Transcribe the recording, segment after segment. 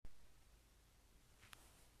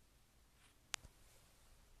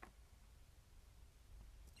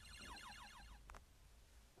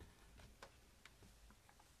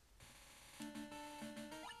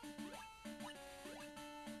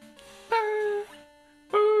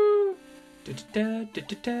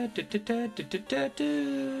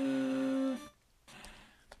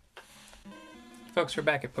Folks, we're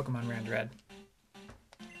back at Pokemon Rand Red.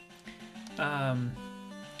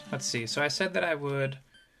 Let's see. So I said that I would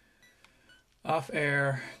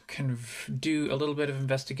off-air do a little bit of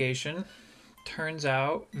investigation. Turns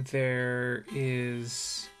out there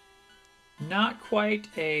is not quite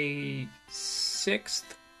a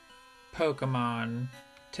sixth Pokemon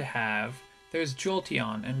to have. There's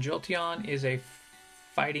Jolteon, and Jolteon is a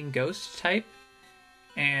fighting ghost type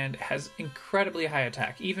and has incredibly high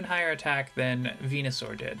attack, even higher attack than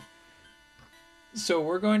Venusaur did. So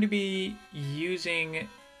we're going to be using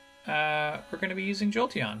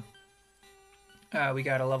Jolteon. We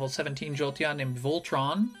got a level 17 Jolteon named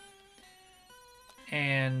Voltron,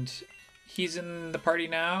 and he's in the party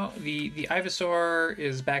now. The Ivysaur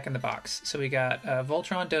is back in the box. So we got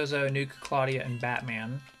Voltron, Dozo, Nuke, Claudia, and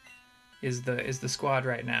Batman is the squad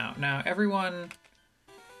right now. Now everyone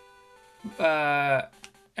other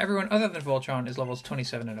than Voltron is levels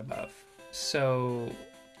 27 and above. So,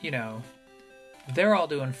 you know, they're all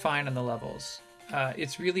doing fine on the levels.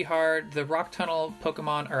 It's really hard. The Rock Tunnel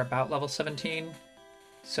Pokemon are about level 17.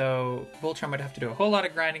 So Voltron would have to do a whole lot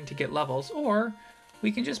of grinding to get levels, or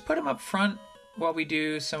we can just put him up front while we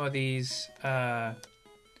do some of these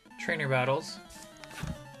trainer battles.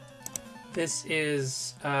 This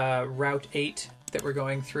is Route 8 that we're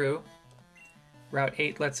going through. Route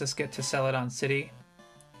 8 lets us get to Celadon City.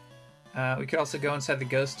 We could also go inside the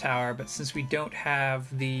Ghost Tower, but since we don't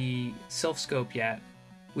have the Sylph Scope yet,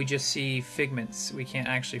 we just see figments. We can't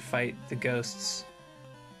actually fight the ghosts.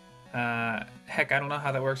 Heck, I don't know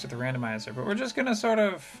how that works with the randomizer, but we're just gonna sort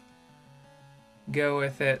of go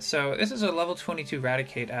with it. So this is a level 22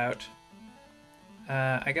 Raticate out.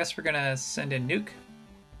 I guess we're gonna send in Nuke.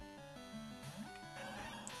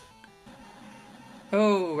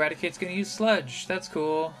 Oh, Raticate's gonna use Sludge. That's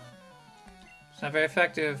cool. It's not very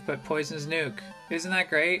effective, but poisons Nuke. Isn't that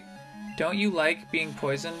great? Don't you like being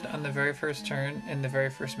poisoned on the very first turn in the very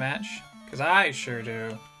first match? Because I sure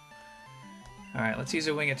do. Alright, let's use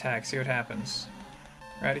a wing attack, see what happens.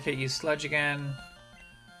 Raticate used Sludge again.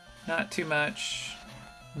 Not too much.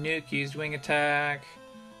 Nuke used wing attack.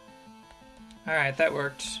 Alright, that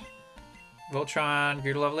worked. Voltron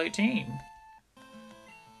grew to level 18.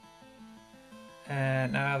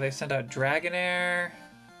 And now they send out Dragonair.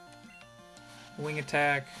 Wing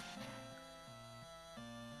attack.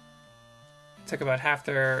 Took about half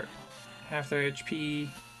their HP.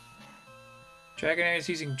 Dragonair is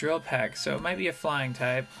using Drill Peck, so it might be a flying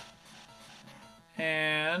type.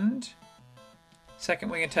 And second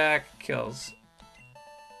wing attack kills.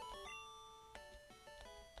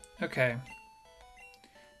 Okay.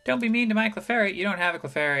 Don't be mean to my Clefairy. You don't have a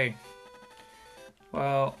Clefairy.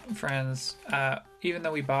 Well, friends, even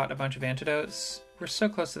though we bought a bunch of antidotes, we're so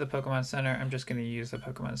close to the Pokemon Center, I'm just going to use the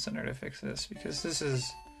Pokemon Center to fix this, because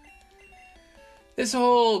this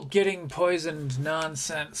whole getting poisoned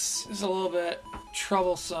nonsense is a little bit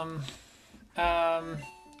troublesome. I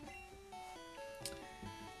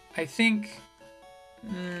think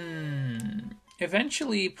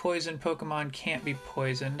eventually poison Pokemon can't be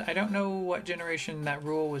poisoned. I don't know what generation that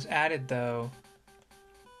rule was added, though.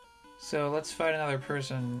 So let's fight another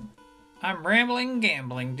person. I'm Rambling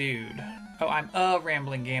Gambling Dude. Oh, I'm a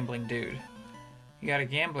Rambling Gambling Dude. You got a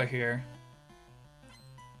gambler here.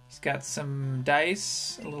 He's got some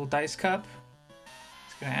dice, a little dice cup.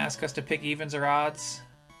 He's gonna ask us to pick evens or odds.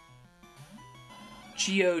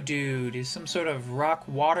 Geodude is some sort of rock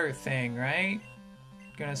water thing, right?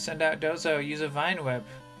 Gonna send out Dozo, use a Vine Whip.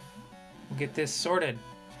 We'll get this sorted.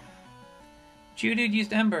 Geodude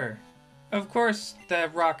used Ember. Of course the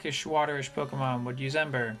rockish, waterish Pokemon would use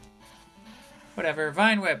Ember. Whatever,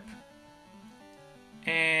 Vine Whip.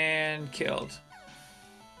 And killed.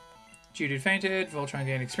 Geodude fainted, Voltron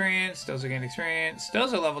gained experience, Dozo gained experience.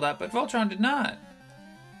 Dozo leveled up, but Voltron did not.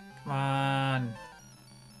 Come on.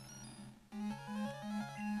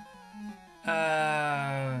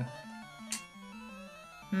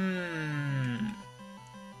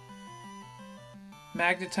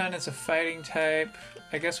 Magneton is a fighting type.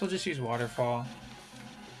 I guess we'll just use Waterfall.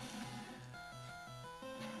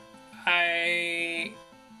 I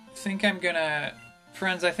think I'm gonna...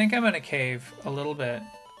 Friends, I think I'm gonna cave a little bit.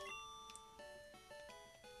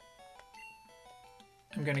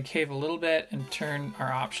 I'm gonna cave a little bit and turn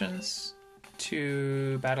our options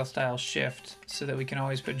to Battle Style Shift so that we can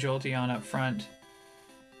always put Jolteon up front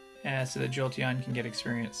so that Jolteon can get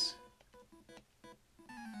experience.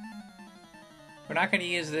 We're not going to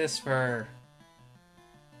use this for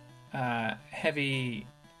heavy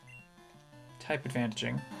type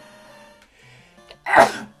advantaging.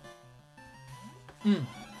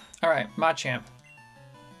 Alright, Machamp.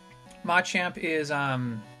 Machamp is, Oh,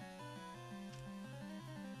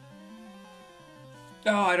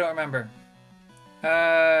 I don't remember.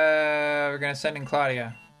 We're gonna send in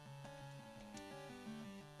Claudia.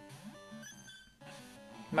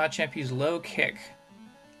 Machamp use low kick.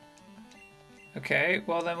 Okay,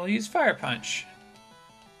 well then we'll use Fire Punch.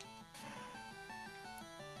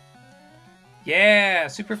 Yeah,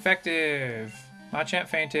 super effective. Machamp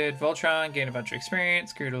fainted. Voltron gained a bunch of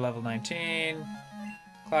experience. Grew to level 19.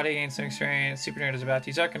 Claudia gained some experience. Super Nerd is about to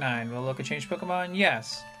use Arcanine. Will Loka change Pokemon?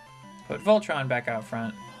 Yes. Put Voltron back out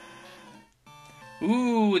front.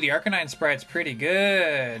 Ooh, the Arcanine sprite's pretty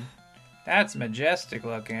good. That's majestic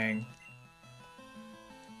looking.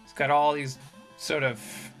 It's got all these sort of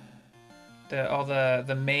all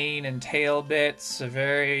the mane and tail bits.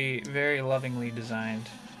 Very, very lovingly designed.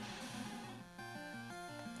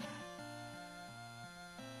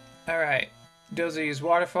 Alright. Dozo used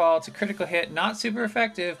Waterfall. It's a critical hit. Not super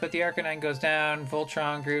effective, but the Arcanine goes down.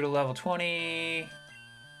 Voltron grew to level 20.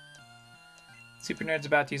 Super Nerd's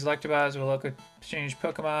about to use Electabuzz. Will Loka exchange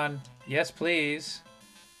Pokemon? Yes, please.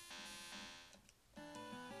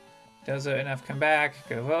 Dozo enough come back.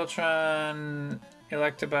 Go Voltron.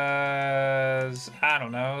 Electabuzz. I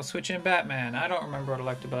don't know. Switch in Batman. I don't remember what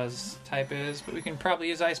Electabuzz type is, but we can probably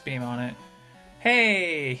use Ice Beam on it.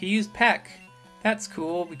 Hey, he used Peck. That's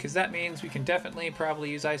cool, because that means we can definitely probably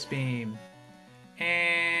use Ice Beam.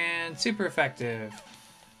 And super effective.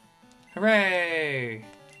 Hooray!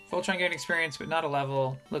 Voltron gained experience, but not a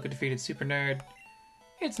level. Loka defeated Super Nerd.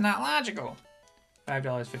 It's not logical.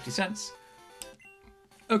 $5.50.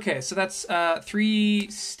 Okay, so that's 3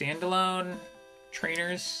 standalone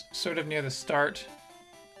trainers, sort of near the start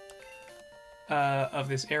of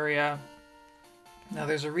this area. Now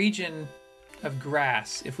there's a region of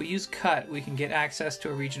grass. If we use Cut, we can get access to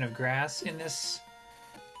a region of grass in this.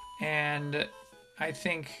 And I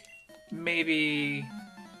think maybe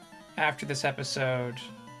after this episode,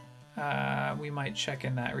 we might check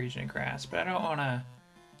in that region of grass. But I don't want to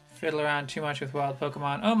fiddle around too much with wild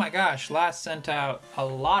Pokemon. Oh my gosh, Last sent out a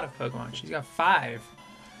lot of Pokemon. She's got 5.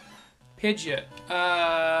 Pidgeot.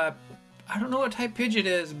 I don't know what type Pidgeot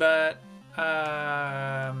is, but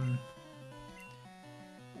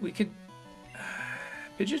we could...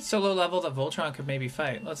 Pidgeot's so low level that Voltron could maybe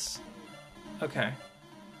fight. Let's... Okay.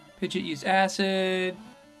 Pidgeot used Acid.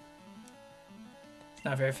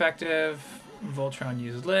 Not very effective. Voltron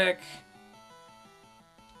used Lick.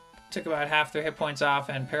 Took about half their hit points off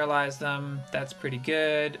and paralyzed them. That's pretty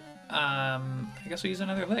good. I guess we'll use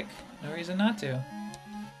another Lick. No reason not to.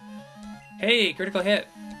 Hey, critical hit.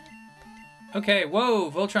 Okay,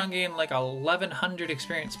 whoa! Voltron gained like 1,100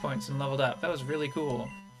 experience points and leveled up. That was really cool.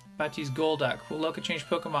 About to use Golduck. Will Loka change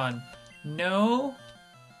Pokemon? No.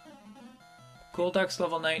 Golduck's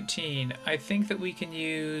level 19. I think that we can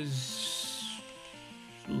use...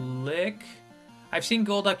 Lick? I've seen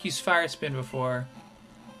Golduck use Fire Spin before.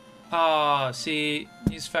 Oh, see,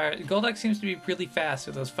 use Fire... Golduck seems to be really fast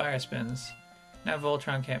with those Fire Spins. Now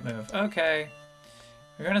Voltron can't move. Okay.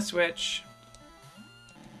 We're gonna switch.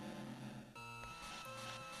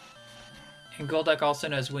 And Golduck also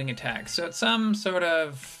knows Wing Attack. So it's some sort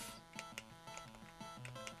of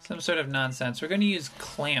nonsense. We're gonna use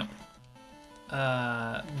Clamp.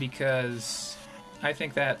 Because I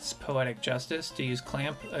think that's poetic justice to use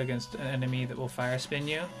Clamp against an enemy that will Fire Spin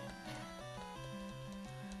you.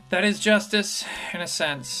 That is justice, in a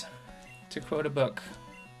sense, to quote a book.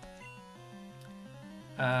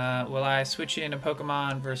 Will I switch in a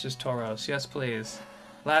Pokemon versus Tauros? Yes, please.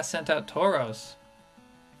 Last sent out Tauros.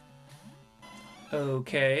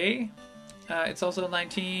 Okay. It's also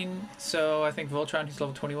 19, so I think Voltron, who's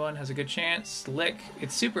level 21, has a good chance. Lick,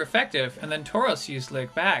 it's super effective, and then Tauros used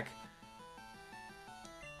Lick back.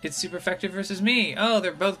 It's super effective versus me. Oh,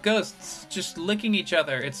 they're both ghosts, just licking each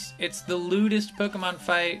other. It's the lewdest Pokemon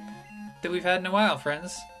fight that we've had in a while,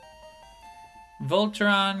 friends.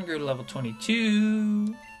 Voltron grew to level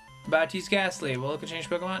 22. About to use Ghastly. Will it change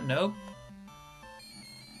Pokemon? Nope.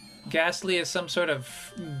 Ghastly is some sort of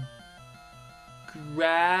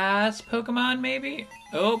grass Pokemon, maybe?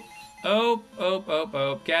 Oh.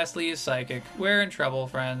 Ghastly is psychic. We're in trouble,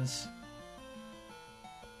 friends.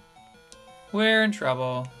 We're in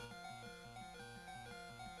trouble.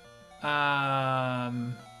 We're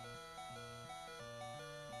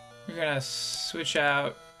gonna switch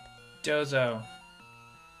out Dozo.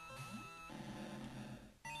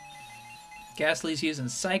 Ghastly's using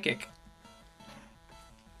Psychic.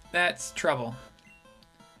 That's trouble.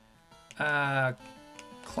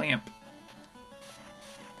 Clamp.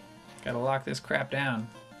 Gotta lock this crap down.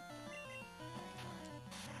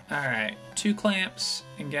 Alright, 2 clamps,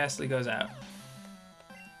 and Ghastly goes out.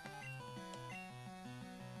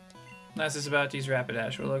 Unless it's about to use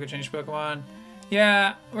Rapidash. We'll look at change Pokemon.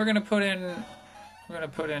 Yeah, we're gonna put in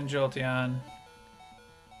Jolteon.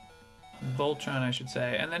 Voltron, I should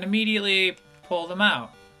say. And then immediately pull them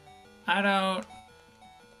out. I don't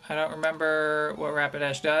remember what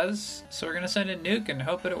Rapidash does, so we're gonna send in Nuke and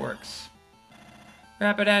hope that it works.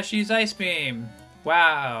 Rapidash, use Ice Beam.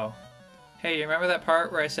 Wow. Hey, you remember that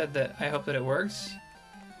part where I said that I hope that it works?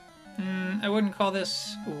 I wouldn't call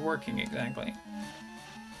this working exactly.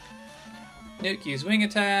 Nuke, use Wing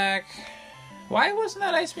Attack. Why wasn't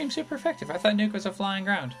that Ice Beam super effective? I thought Nuke was a flying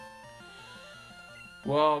ground.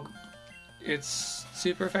 Well, it's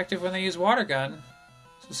super effective when they use Water Gun.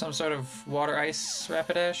 So some sort of Water Ice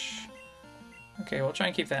Rapidash. Okay, we'll try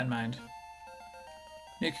and keep that in mind.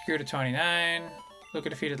 Nuke grew to 29. Look at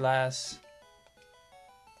defeated last.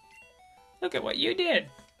 Look at what you did!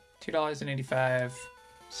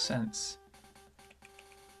 $2.85.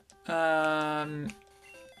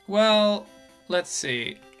 Well, let's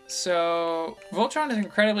see. So, Voltron is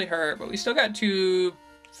incredibly hurt, but we still got 3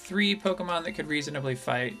 Pokemon that could reasonably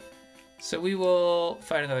fight. So we will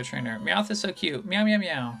fight another trainer. Meowth is so cute. Meow, meow,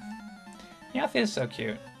 meow. Meowth is so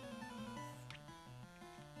cute.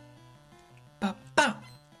 Ba-ba!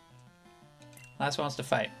 Last wants to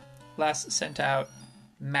fight. Last sent out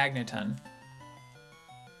Magneton.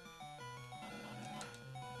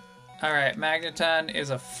 Alright, Magneton is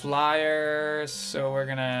a flyer, so we're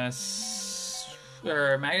gonna...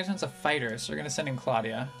 Magneton's a fighter, so we're gonna send in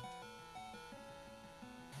Claudia.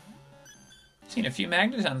 Seen a few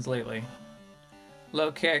Magnetons lately.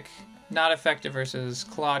 Low kick, not effective versus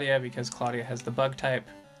Claudia because Claudia has the bug type.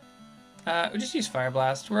 We'll just use Fire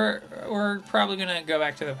Blast. We're probably gonna go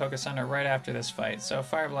back to the Poké Center right after this fight, so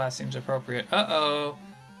Fire Blast seems appropriate. Uh-oh!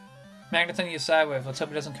 Magneton use Psywave. Let's hope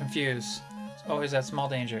it doesn't confuse. It's always that small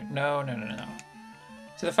danger. No.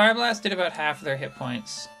 So the Fire Blast did about half of their hit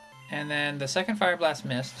points. And then the second Fire Blast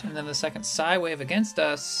missed. And then the second Psywave against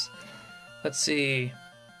us, let's see,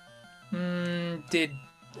 did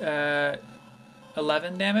 11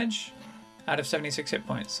 damage out of 76 hit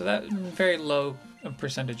points. So that very low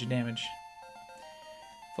percentage of damage.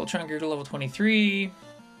 Voltron grew to level 23.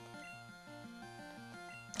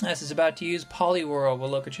 This is about to use Poliwhirl. Will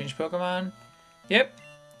Loka change Pokemon? Yep.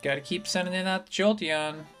 Gotta keep sending in that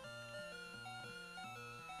Jolteon.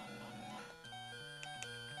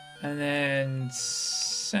 And then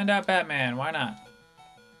send out Batman. Why not?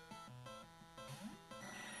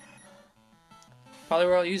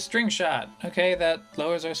 Poliwhirl, use String Shot. Okay, that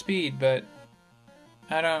lowers our speed, but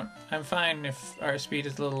I'm fine if our speed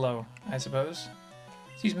is a little low, I suppose.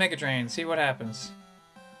 Let's use Mega Drain, see what happens.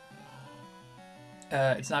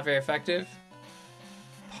 It's not very effective.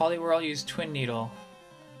 Poliwhirl, use Twin Needle.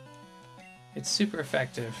 It's super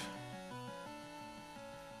effective.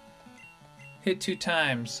 Hit 2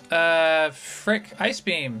 times. Frick, Ice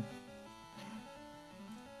Beam.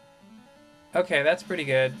 Okay, that's pretty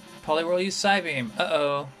good. Poliwhirl use Psybeam.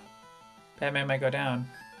 Uh-oh. Batman might go down.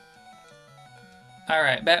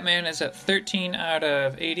 Alright, Batman is at 13 out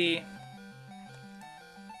of 80.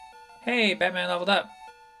 Hey, Batman leveled up.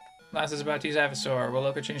 Last is about to use Ivysaur. Will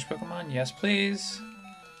Loka change Pokemon? Yes, please.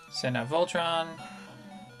 Send out Voltron.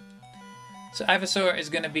 So Ivysaur is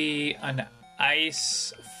going to be an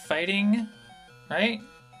ice fighting, right?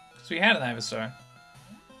 Because we had an Ivysaur.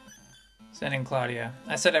 Send in Claudia.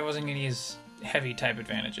 I said I wasn't going to use heavy type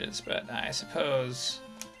advantages, but I suppose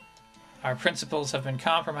our principles have been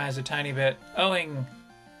compromised a tiny bit owing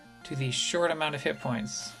to the short amount of hit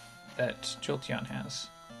points that Jolteon has.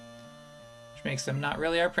 Which makes them not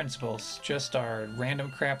really our principles, just our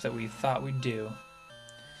random crap that we thought we'd do.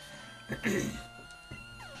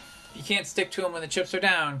 You can't stick to them when the chips are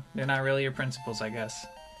down. They're not really your principles, I guess.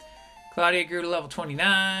 Claudia grew to level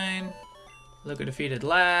 29. Loka defeated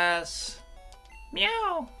last.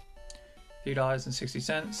 Meow!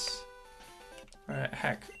 $3.60. Alright,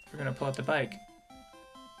 heck, we're gonna pull out the bike.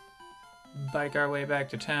 Bike our way back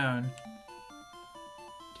to town.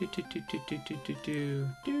 Do do do do do do do do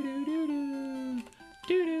do do do do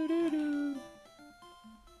do do do.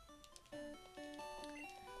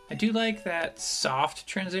 I do like that soft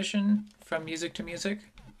transition from music to music.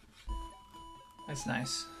 That's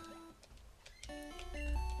nice.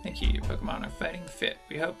 Thank you, your Pokemon are fighting fit.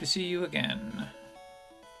 We hope to see you again.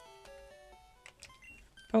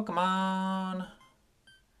 Pokemon.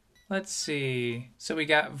 Let's see. So we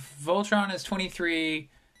got Voltron is 23,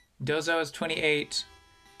 Dozo is 28,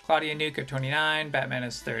 Claudia Nuke at 29, Batman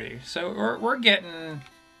is 30. So we're getting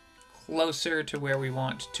closer to where we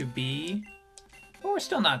want to be. But we're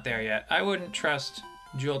still not there yet. I wouldn't trust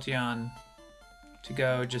Jolteon to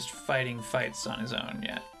go just fighting fights on his own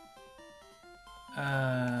yet.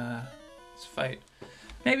 Let's fight.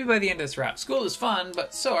 Maybe by the end of this route. School is fun,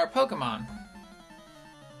 but so are Pokemon.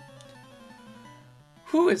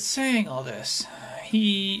 Who is saying all this?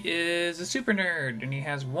 He is a super nerd, and he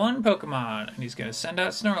has one Pokemon, and he's going to send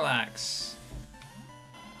out Snorlax.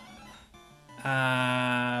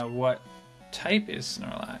 What type is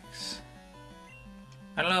Snorlax?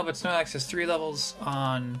 I don't know, but Snorlax has 3 levels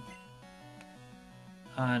on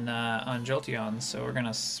Jolteon, so we're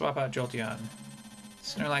gonna swap out Jolteon.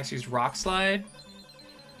 Snorlax used Rock Slide.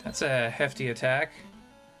 That's a hefty attack.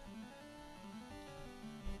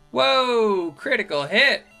 Whoa! Critical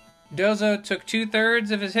hit! Dozo took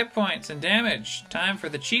 2/3 of his hit points and damage. Time for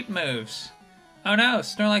the cheap moves. Oh no,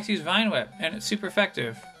 Snorlax used Vine Whip, and it's super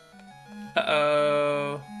effective.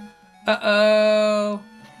 Uh-oh. Uh-oh!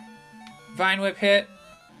 Vine Whip hit.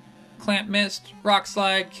 Clamp missed. Rock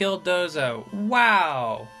Slide killed Dozo.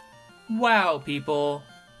 Wow! Wow, people.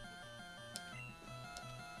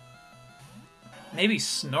 Maybe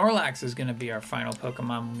Snorlax is going to be our final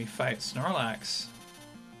Pokemon when we fight Snorlax.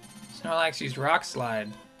 Snorlax used Rock Slide.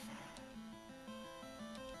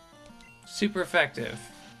 Super effective.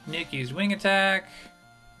 Nuke used Wing Attack.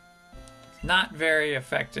 Not very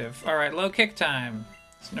effective. Alright, low kick time.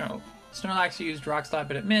 Snorlax used Rock Slide,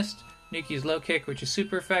 but it missed. Nuke used low kick, which is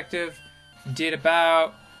super effective. Did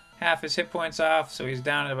about half his hit points off, so he's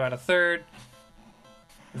down at about 1/3.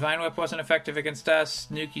 Vine Whip wasn't effective against us.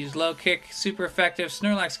 Nuke used low kick, super effective.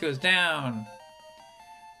 Snorlax goes down.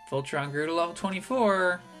 Voltron grew to level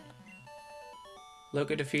 24.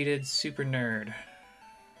 Loka defeated Super Nerd.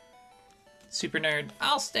 Super Nerd,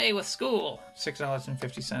 I'll stay with school.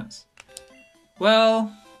 $6.50.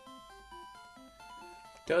 Well,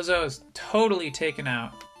 Dozo is totally taken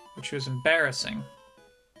out, which was embarrassing.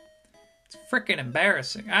 It's frickin'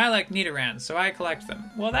 embarrassing. I like Nidoran, so I collect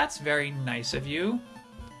them. Well, that's very nice of you.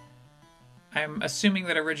 I'm assuming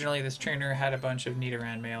that originally this trainer had a bunch of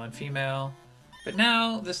Nidoran male and female, but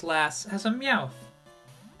now this last has a Meowth.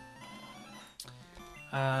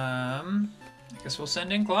 I guess we'll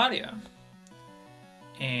send in Claudia.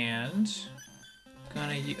 And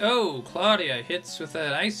oh, Claudia hits with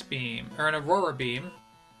an Ice Beam, or an Aurora Beam,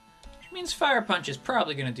 which means Fire Punch is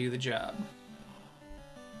probably going to do the job.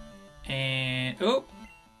 And, oh,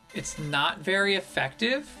 it's not very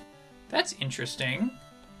effective? That's interesting.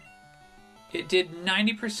 It did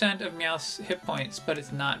 90% of Meowth's hit points, but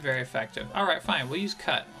it's not very effective. Alright, fine, we'll use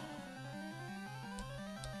Cut.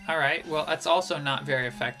 Alright, well, that's also not very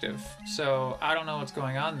effective, so I don't know what's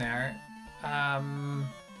going on there.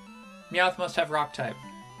 Meowth must have Rock type.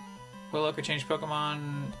 Will Loka change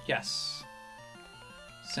Pokemon? Yes.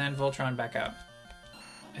 Send Voltron back out.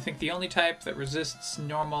 I think the only type that resists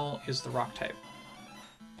normal is the Rock type.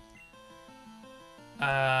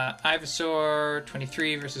 Ivysaur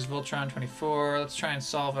 23 versus Voltron 24. Let's try and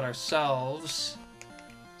solve it ourselves.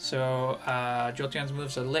 So, Jolteon's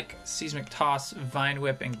moves are Lick, Seismic Toss, Vine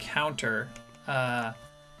Whip, and Counter.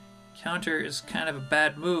 Counter is kind of a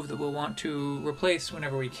bad move that we'll want to replace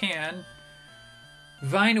whenever we can.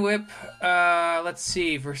 Vine Whip, let's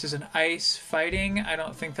see, versus an Ice Fighting. I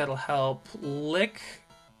don't think that'll help. Lick.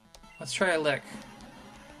 Let's try a Lick.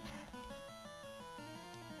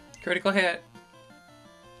 Critical hit.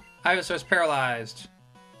 Ivysaur's paralyzed.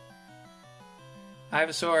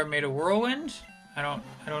 Ivysaur made a Whirlwind? I don't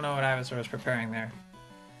know what Ivysaur is preparing there.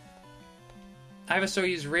 Ivysaur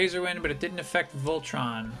used Razor Wind, but it didn't affect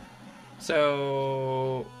Voltron.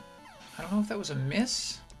 So, I don't know if that was a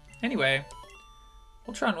miss. Anyway,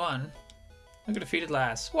 Voltron won. Look at defeated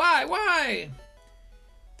last. Why? Why?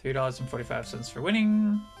 $3.45 for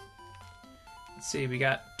winning. Let's see, we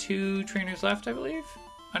got 2 trainers left, I believe.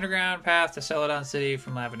 Underground path to Celadon City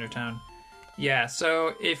from Lavender Town. Yeah,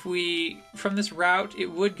 so if we, from this route, it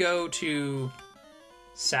would go to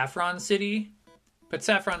Saffron City, but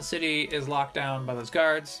Saffron City is locked down by those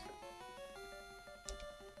guards.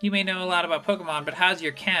 You may know a lot about Pokemon, but how's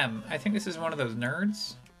your chem? I think this is one of those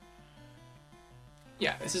nerds.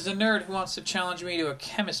 Yeah, this is a nerd who wants to challenge me to a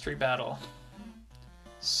chemistry battle.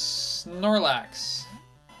 Snorlax.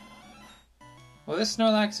 Well, this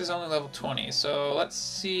Snorlax is only level 20, so let's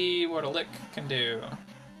see what a Lick can do.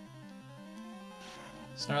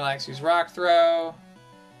 Snorlax used Rock Throw.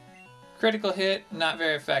 Critical hit, not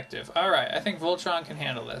very effective. Alright, I think Voltron can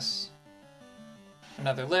handle this.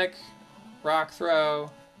 Another Lick. Rock Throw.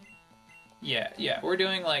 Yeah, we're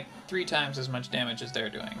doing like 3 times as much damage as they're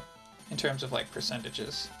doing. In terms of like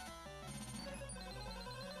percentages.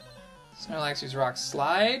 Snorlax used Rock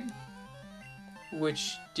Slide.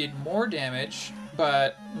 which did more damage,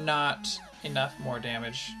 but not enough more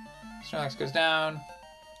damage. Snorlax goes down.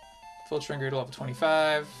 Voltron grew to level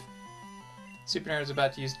 25. Super Nerd is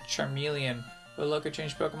about to use Charmeleon. Will Loco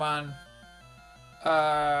change Pokemon?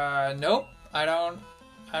 Nope. I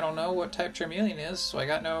don't know what type Charmeleon is, so I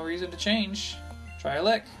got no reason to change. Try a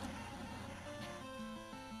lick.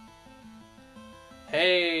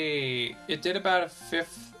 Hey, it did about a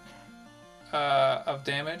fifth of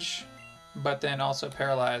damage, but then also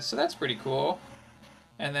paralyzed, so that's pretty cool.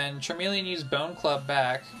 And then Charmeleon used Bone Club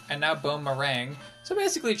back, and now Bone Meringue. So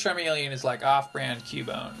basically Charmeleon is like off-brand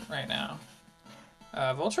Cubone right now.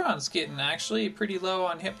 Voltron's getting actually pretty low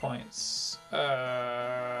on hit points.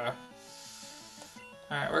 Alright,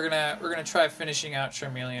 we're gonna try finishing out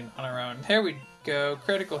Charmeleon on our own. Here we go,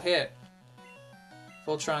 critical hit.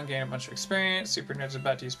 Voltron gained a bunch of experience. Super Nerd's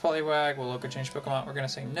about to use Poliwag. Will Loco change Pokemon? We're gonna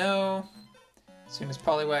say no. As soon as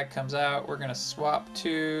Poliwag comes out, we're gonna swap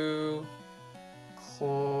to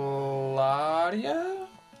Claudia?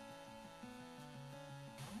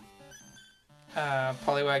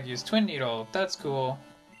 Poliwag used Twin Needle. That's cool.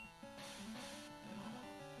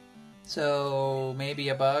 So, maybe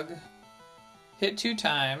a bug. Hit 2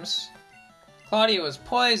 times. Claudia was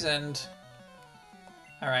poisoned.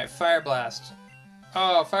 Alright, Fire Blast.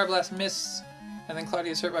 Oh, Fire Blast missed. And then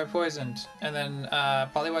Claudia's hurt by poisoned. And then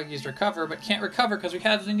Poliwag used Recover, but can't recover because we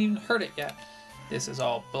haven't even hurt it yet. This is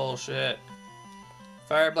all bullshit.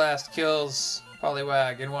 Fire Blast kills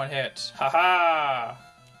Poliwag in 1 hit. Haha!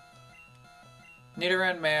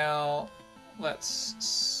 Nidoran Male. Let's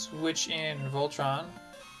switch in Voltron.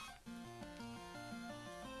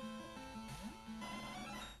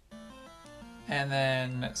 And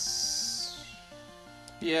then,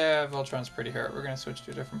 yeah, Voltron's pretty hurt. We're going to switch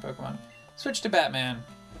to a different Pokemon. Switch to Batman.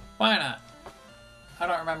 Why not? I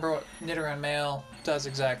don't remember what Nidoran Male does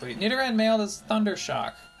exactly. Nidoran Male does Thunder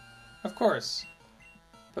Shock. Of course.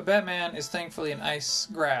 But Batman is thankfully an ice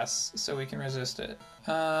grass, so we can resist it.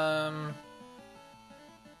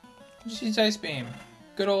 Just use Ice Beam.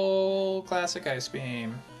 Good old classic Ice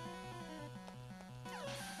Beam.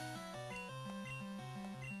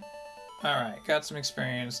 Alright, got some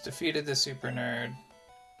experience. Defeated the Super Nerd.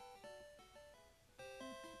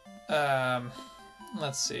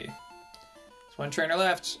 Let's see. There's 1 trainer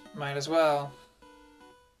left. Might as well.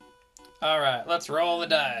 Alright, let's roll the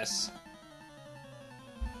dice.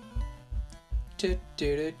 Do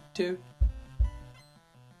do do do.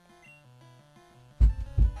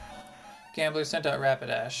 Gambler sent out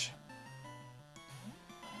Rapidash.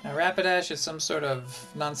 Now Rapidash is some sort of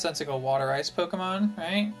nonsensical water ice Pokemon,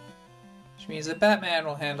 right? Which means that Batman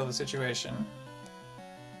will handle the situation.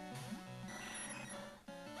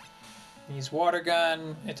 Use Water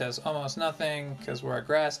Gun. It does almost nothing because we're a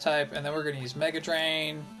grass type, and then we're going to use Mega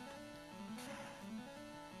Drain.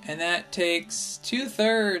 And that takes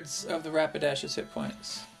 2/3 of the Rapidash's hit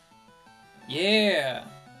points. Yeah!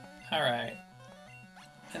 Alright.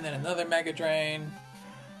 And then another Mega Drain.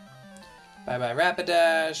 Bye-bye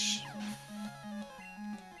Rapidash.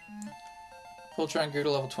 Voltron grew to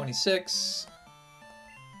level 26.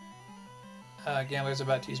 Gambler's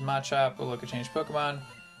about to use Machop. We'll look at change Pokemon.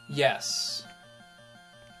 Yes.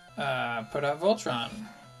 Put out Voltron.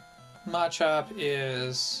 Machop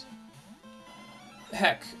is...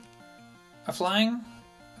 heck. A flying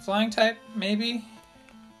type, maybe?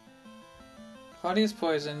 Claudia's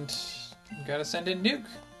poisoned. Gotta send in Nuke.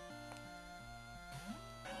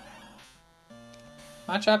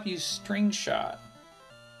 Machop used String Shot.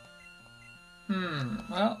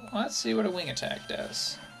 Well, let's see what a wing attack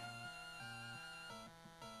does.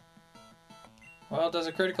 Well, it does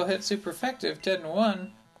a critical hit super effective,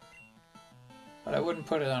 10-1. But I wouldn't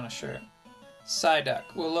put it on a shirt. Psyduck.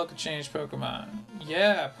 We'll look at change Pokemon.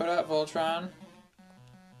 Yeah, put out Voltron.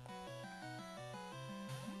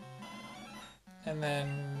 And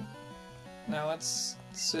then... now let's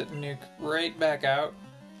sit Nuke right back out.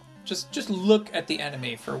 Just look at the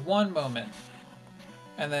enemy for 1 moment.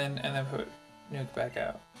 And then put Nuke back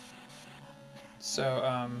out.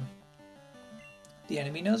 So, the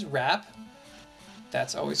enemy knows Wrap.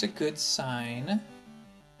 That's always a good sign.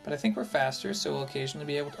 But I think we're faster, so we'll occasionally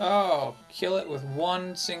be able to... oh! Kill it with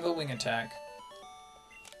 1 single wing attack.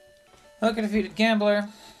 Look at defeated Gambler.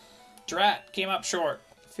 Drat came up short.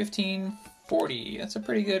 1540. That's a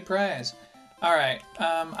pretty good prize. Alright,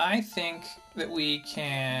 I think that we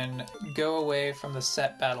can go away from the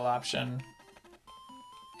set battle option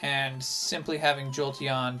and simply having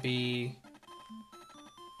Jolteon be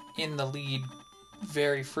in the lead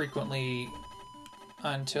very frequently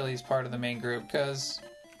until he's part of the main group, because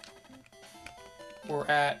we're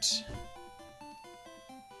at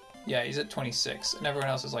Yeah, he's at 26, and everyone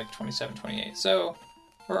else is like 27, 28. So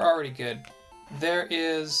we're already good. There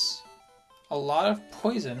is a lot of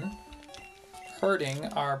poison hurting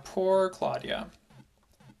our poor Claudia.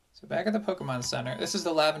 So back at the Pokemon Center, this is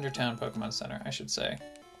the Lavender Town Pokemon Center, I should say.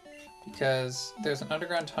 Because there's an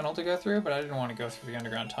underground tunnel to go through, but I didn't want to go through the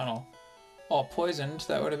underground tunnel. All poisoned,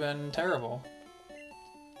 that would have been terrible.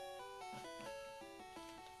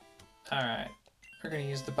 Alright, we're gonna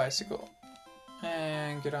use the bicycle.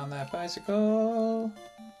 And get on that bicycle.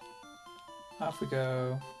 Off we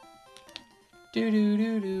go.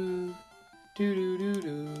 Do-do-do-do.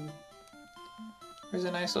 Do-do-do-do. There's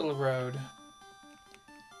a nice little road.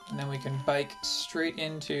 And then we can bike straight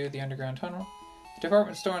into the underground tunnel. The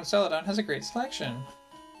department store in Celadon has a great selection.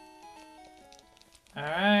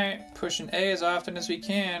 Alright, pushing A as often as we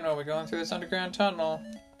can while we're going through this underground tunnel.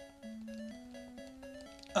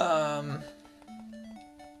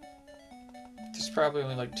 There's probably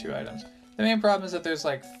only like 2 items. The main problem is that there's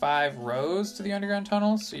like 5 rows to the underground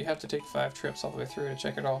tunnel, so you have to take 5 trips all the way through to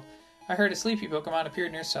check it all. I heard a sleepy Pokemon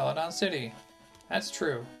appeared near Celadon City. That's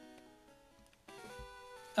true.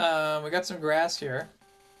 We got some grass here.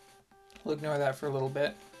 We'll ignore that for a little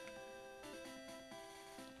bit.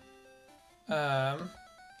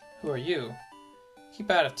 Who are you? Keep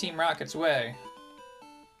out of Team Rocket's way.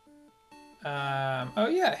 Oh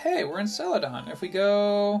yeah, hey, we're in Celadon. If we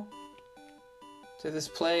go to this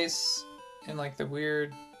place in like the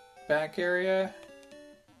weird back area,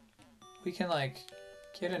 we can like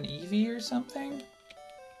get an Eevee or something?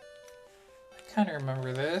 I kind of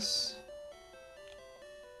remember this.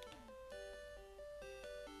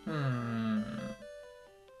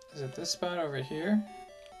 Is it this spot over here?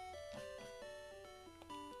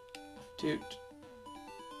 Dude.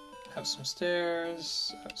 Up some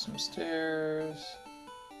stairs, up some stairs.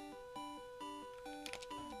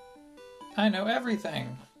 I know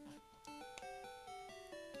everything!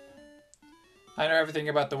 I know everything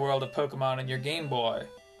about the world of Pokemon and your Game Boy.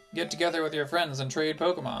 Get together with your friends and trade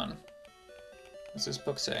Pokemon. What's this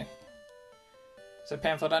book say? It's a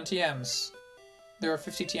pamphlet on TMs. There are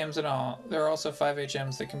 50 TMs in all. There are also 5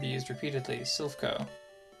 HMs that can be used repeatedly. Silphco.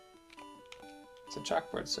 What's the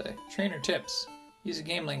chalkboard say? Trainer tips. Use a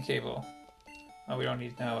Game Link cable. Oh, we don't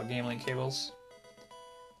need to know Game Link cables.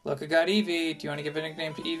 Look, I got Eevee. Do you want to give a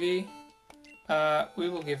nickname to Eevee? We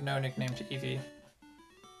will give no nickname to Eevee.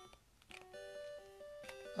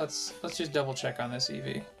 Let's just double check on this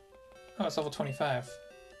Eevee. Oh, it's level 25.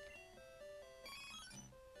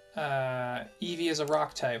 Eevee is a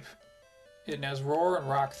rock type. It knows Roar and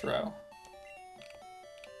Rock Throw.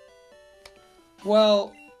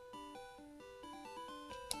 Well...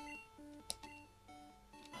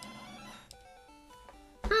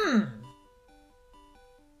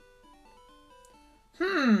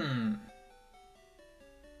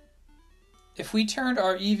 If we turned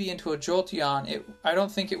our Eevee into a Jolteon, I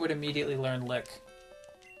don't think it would immediately learn Lick.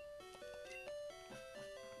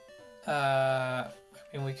 I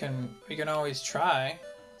mean, we can always try.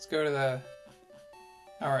 Let's go to the...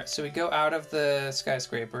 Alright, so we go out of the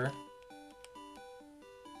skyscraper.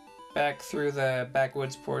 Back through the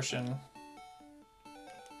backwoods portion.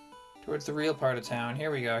 Towards the real part of town.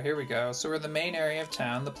 Here we go, here we go. So we're in the main area of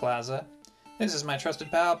town, the plaza. This is my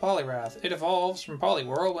trusted pal, Poliwrath. It evolves from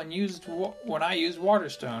Poliwhirl when I use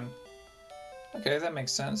Waterstone. Okay, that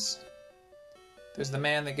makes sense. There's the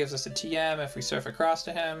man that gives us a TM if we surf across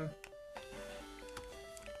to him.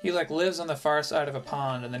 He, like, lives on the far side of a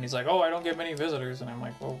pond, and then he's like, oh, I don't get many visitors. And I'm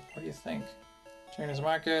like, well, what do you think? Trainer's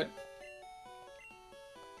Market.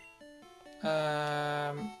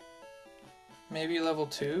 Maybe level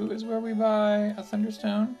 2 is where we buy a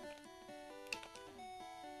Thunderstone?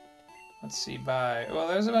 Let's see, buy... Well,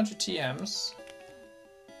 there's a bunch of TMs.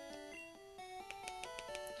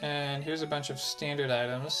 And here's a bunch of standard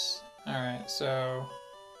items. Alright, so...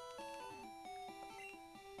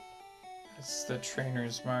 That's the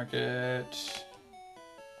Trainer's Market.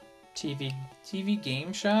 TV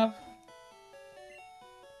Game Shop?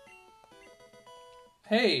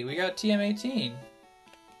 Hey, we got TM18.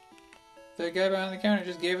 The guy behind the counter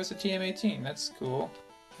just gave us a TM18. That's cool.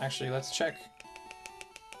 Actually, let's check.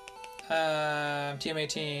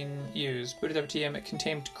 TM18 use. Booted up TM, it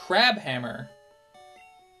contained Crabhammer.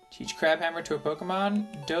 Teach Crabhammer to a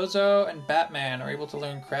Pokemon. Dozo and Batman are able to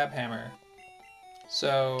learn Crabhammer.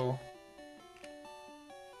 So...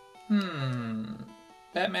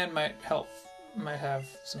 Batman might have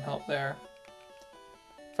some help there.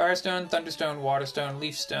 Firestone, Thunderstone, Waterstone,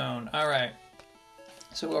 Leafstone. Alright.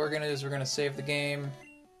 So what we're going to do is we're going to save the game.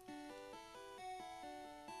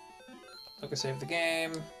 Look at save the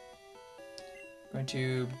game. Going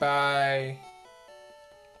to buy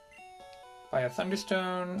by a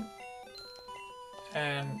Thunderstone,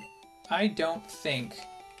 and I don't think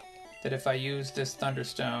that if I use this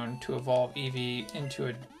Thunderstone to evolve Eevee into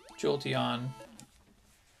a Jolteon,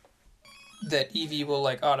 that Eevee will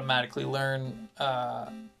like automatically learn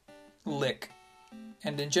Lick.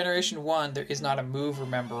 And in Generation 1, there is not a move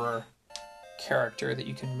rememberer character that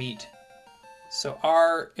you can meet. So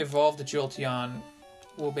our evolved Jolteon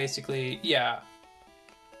will basically, yeah.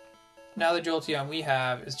 Now the Jolteon we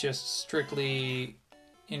have is just strictly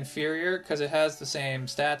inferior because it has the same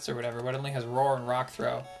stats or whatever, but it only has Roar and Rock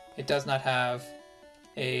Throw. It does not have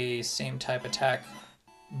a same type attack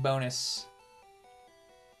bonus.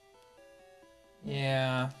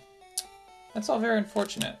 Yeah. That's all very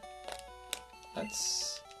unfortunate.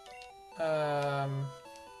 Let's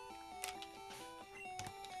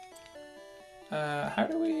how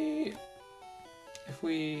do we, if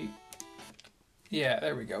we, yeah,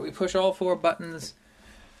 there we go. We push all 4 buttons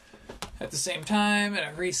at the same time and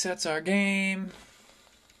it resets our game.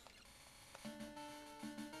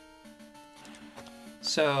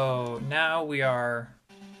 So now we are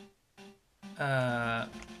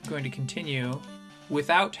going to continue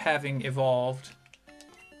without having evolved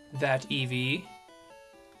that Eevee.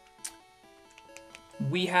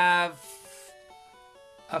 We have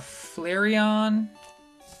a Flareon.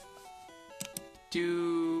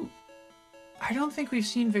 I don't think we've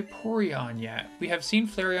seen Vaporeon yet. We have seen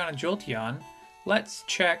Flareon and Jolteon. Let's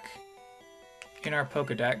check in our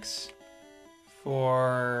Pokedex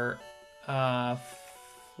for Flareon,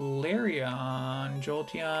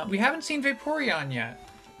 Jolteon. We haven't seen Vaporeon yet.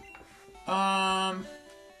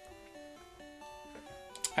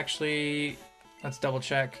 Actually, let's double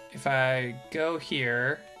check. If I go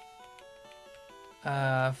here,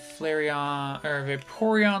 Flareon, or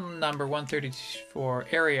Vaporeon number 134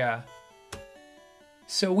 area.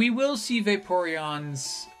 So we will see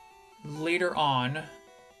Vaporeons later on.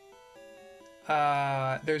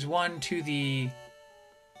 There's one to the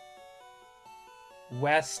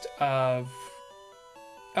west of...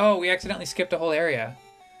 Oh, we accidentally skipped a whole area.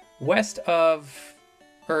 West of,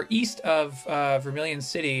 or east of Vermilion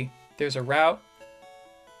City, there's a route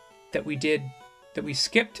that we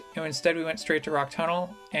skipped, and instead we went straight to Rock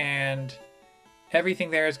Tunnel, and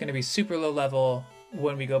everything there is going to be super low level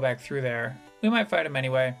when we go back through there. We might fight them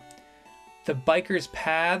anyway. The Bikers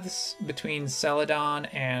Paths between Celadon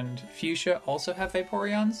and Fuchsia also have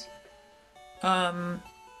Vaporeons.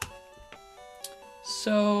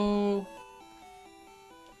 So...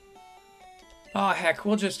 Oh heck,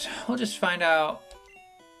 we'll just find out.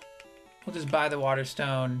 We'll just buy the Water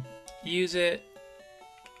Stone, use it,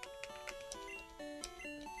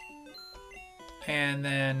 and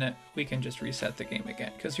then we can just reset the game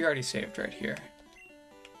again, because you already saved right here.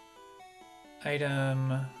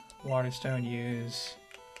 Item, Water Stone use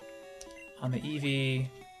on the Eevee.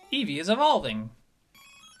 Eevee is evolving.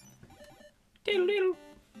 Diddle diddle.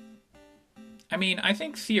 I mean, I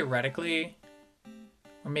think theoretically,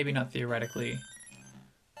 or maybe not theoretically,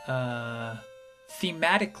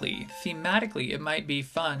 thematically, it might be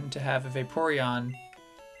fun to have a Vaporeon,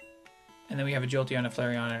 and then we have a Jolteon, a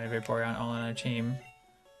Flareon, and a Vaporeon all on a team.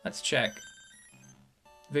 Let's check.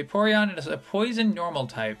 Vaporeon is a poison normal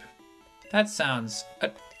type. That sounds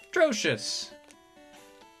atrocious.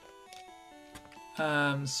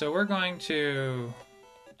 So we're going to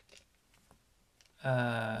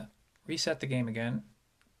reset the game again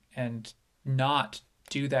and not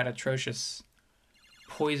do that atrocious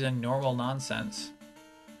poison normal nonsense.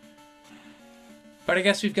 But I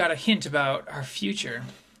guess we've got a hint about our future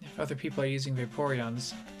if other people are using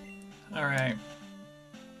Vaporeons. Alright.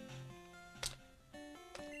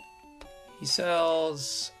 He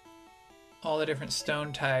sells all the different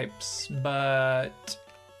stone types, but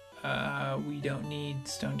we don't need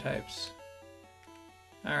stone types.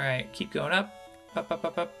 Alright, keep going up. Up, up,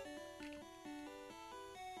 up, up.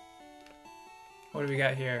 What do we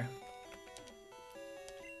got here?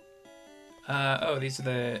 Oh, these are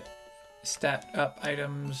the stat up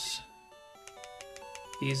items.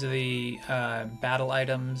 These are the battle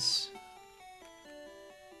items.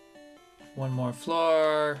 One more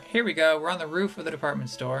floor. Here we go. We're on the roof of the department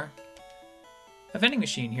store. A vending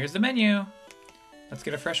machine. Here's the menu. Let's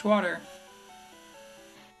get a fresh water.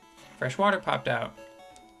 Fresh water popped out.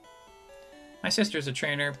 My sister's a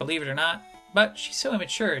trainer, believe it or not, but she's so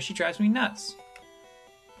immature, she drives me nuts.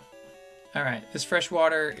 Alright, this fresh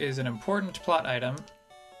water is an important plot item.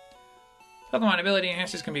 Pokemon ability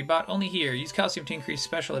enhancers can be bought only here. Use calcium to increase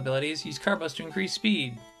special abilities. Use Carbos to increase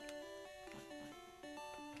speed.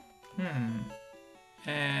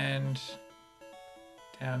 And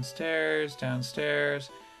downstairs.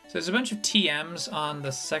 So there's a bunch of TMs on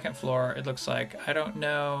the second floor, it looks like. I don't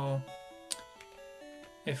know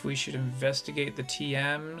if we should investigate the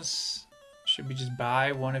TMs. Should we just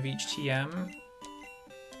buy one of each TM?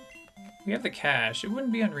 We have the cash. It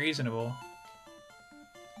wouldn't be unreasonable.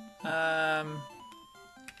 Yeah.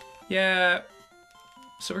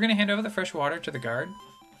 So we're going to hand over the fresh water to the guard.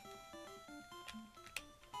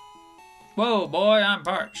 Whoa, boy, I'm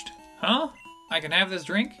parched. Huh? I can have this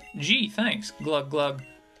drink? Gee, thanks. Glug, glug.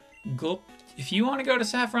 Gulp. If you want to go to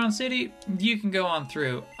Saffron City, you can go on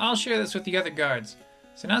through. I'll share this with the other guards.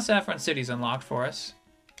 So now Saffron City's unlocked for us.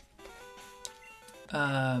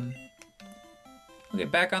 We'll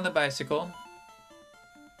get back on the bicycle.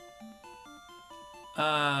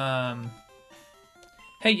 Hey,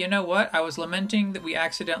 you know what? I was lamenting that we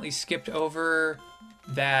accidentally skipped over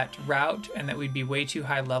that route and that we'd be way too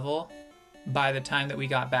high level by the time that we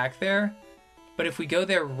got back there. But if we go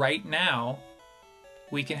there right now,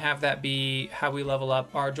 we can have that be how we level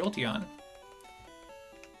up our Jolteon.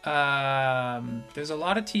 There's a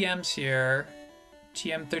lot of TMs here.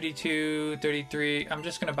 TM 32, 33. I'm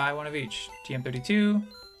just going to buy one of each. TM 32,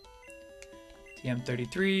 TM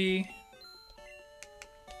 33,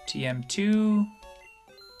 TM 2,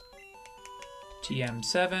 TM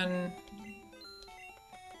 7,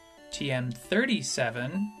 TM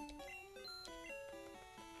 37,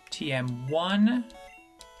 TM 1,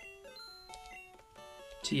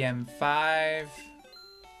 TM 5,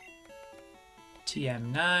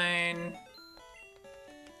 TM 9,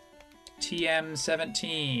 TM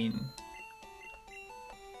 17.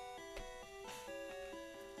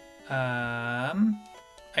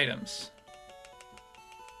 Items.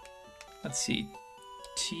 Let's see.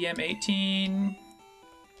 TM 18.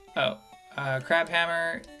 Oh, Crab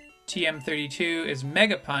Hammer. TM 32 is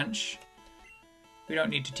Mega Punch. We don't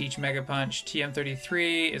need to teach Mega Punch. TM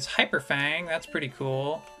 33 is Hyper Fang. That's pretty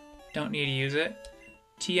cool. Don't need to use it.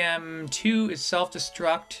 TM 2 is Self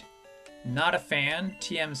Destruct. Not a fan.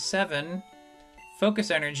 TM 7,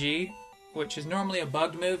 Focus Energy, which is normally a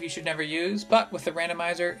bugged move you should never use, but with the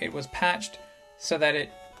randomizer, it was patched so that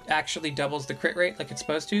it actually doubles the crit rate like it's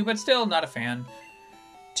supposed to, but still not a fan.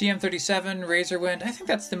 TM 37, Razor Wind. I think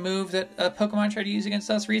that's the move that a Pokemon tried to use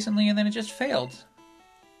against us recently, and then it just failed.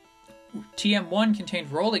 TM 1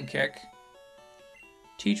 contained Rolling Kick.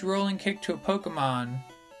 Teach Rolling Kick to a Pokemon.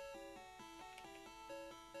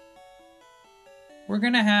 We're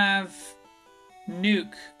gonna have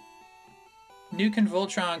Nuke. Nuke and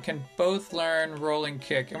Voltron can both learn Rolling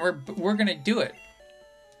Kick, and we're gonna do it.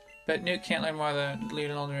 But Nuke can't learn more than lead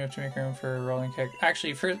an older move to make room for Rolling Kick.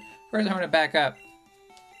 Actually, first I'm gonna back up.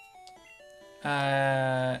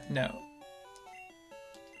 No.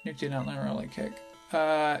 Nuke did not learn Rolling Kick.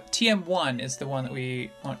 TM1 is the one that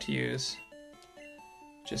we want to use.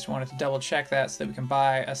 Just wanted to double check that so that we can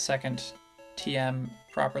buy a second TM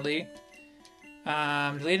properly.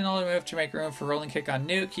 Delete an older move to make room for Rolling Kick on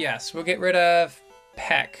Nuke. Yes, we'll get rid of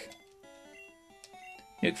Peck.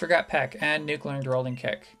 Nuke forgot Peck, and Nuke learned Rolling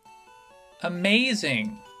Kick.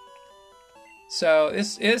 Amazing! So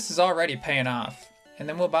this is already paying off. And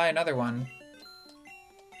then we'll buy another one.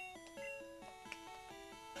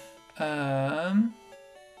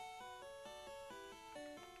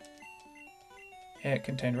 It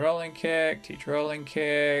contained Rolling Kick, teach Rolling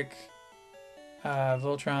Kick.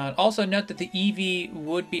 Voltron. Also note that the Eevee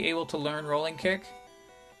would be able to learn Rolling Kick.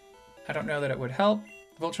 I don't know that it would help.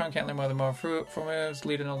 Voltron can't learn more than four moves.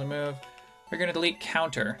 Delete an older move. We're going to delete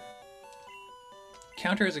Counter.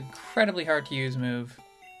 Counter is an incredibly hard to use move.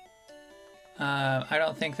 I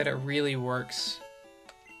don't think that it really works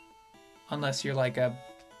unless you're like a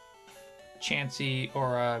Chansey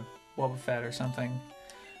or a Wobbuffet or something.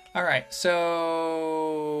 Alright,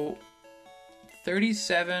 so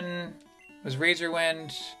 37 was Razor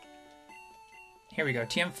Wind. Here we go.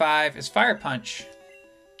 TM5 is Fire Punch.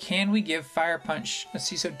 Can we give Fire Punch? Let's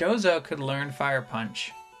see. So Dozo could learn Fire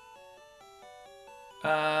Punch.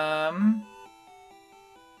 That's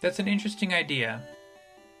an interesting idea.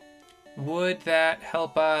 Would that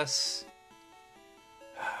help us?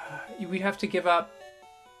 We'd have to give up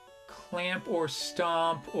Clamp or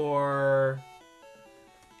Stomp or...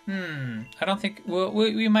 I don't think...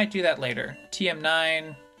 we might do that later.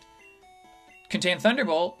 TM9... Contain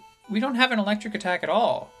Thunderbolt. We don't have an electric attack at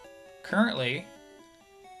all, currently.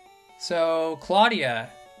 So, Claudia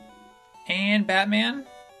and Batman.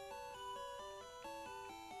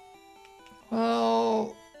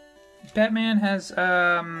 Well, Batman has,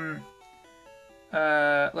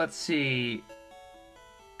 let's see.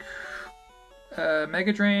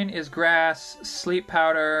 Mega Drain is Grass, Sleep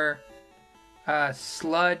Powder,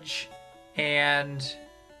 Sludge, and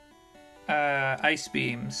Ice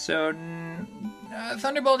Beam. So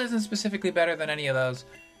Thunderbolt isn't specifically better than any of those.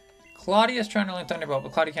 Claudia's trying to learn Thunderbolt,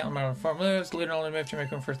 but Claudia can't learn four moves. Luna only move to make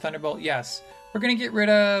room for Thunderbolt. Yes. We're going to get rid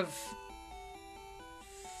of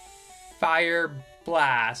Fire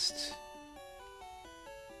Blast.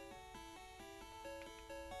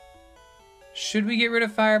 Should we get rid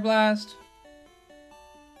of Fire Blast?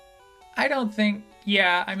 I don't think...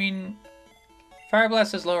 Yeah, I mean... Fire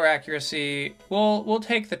Blast has lower accuracy. We'll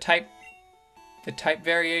take the type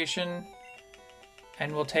variation,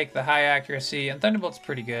 and we'll take the high accuracy, and Thunderbolt's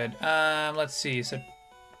pretty good. Let's see, so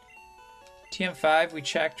TM5 we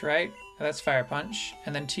checked, right? Oh, that's Fire Punch.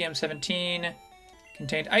 And then TM17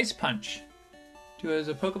 contained Ice Punch. Does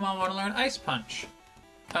a Pokemon want to learn Ice Punch?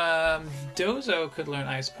 Dozo could learn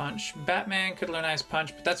Ice Punch. Batman could learn Ice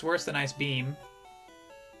Punch, but that's worse than Ice Beam.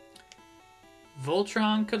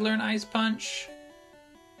 Voltron could learn Ice Punch.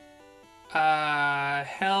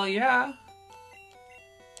 Hell yeah.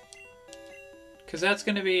 Because that's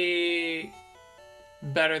going to be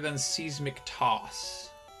better than Seismic Toss.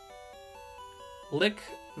 Lick,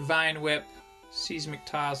 Vine Whip, Seismic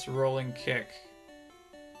Toss, Rolling Kick.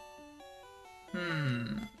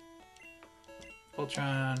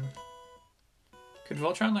 Voltron. Could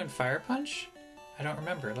Voltron learn Fire Punch? I don't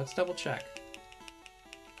remember. Let's double check.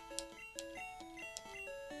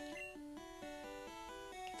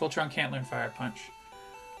 Voltron can't learn Fire Punch.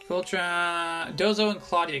 Voltron... Dozo and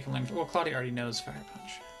Claudia can learn... Well, Claudia already knows Fire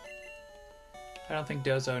Punch. I don't think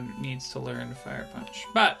Dozo needs to learn Fire Punch.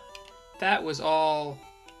 But that was all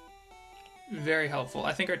very helpful.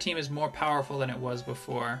 I think our team is more powerful than it was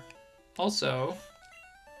before. Also,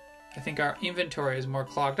 I think our inventory is more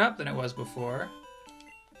clogged up than it was before.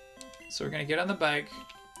 So we're going to get on the bike.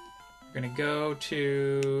 We're going to go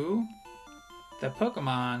to the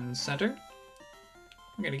Pokemon Center.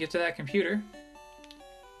 I'm going to get to that computer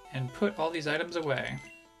and put all these items away.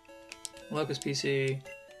 Locus PC,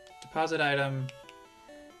 deposit item.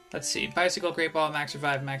 Let's see. Bicycle, Great Ball, Max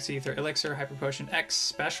Revive, Max Ether, Elixir, Hyper Potion, X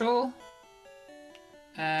Special.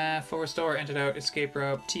 Full Restore, Antidote, Escape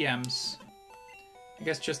Rope, TMs. I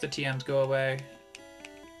guess just the TMs go away.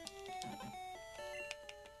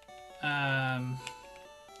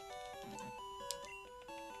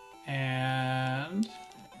 And...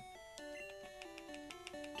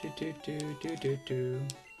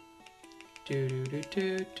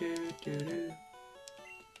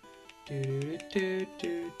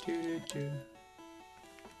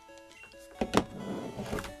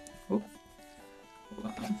 Oh, hold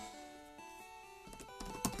on.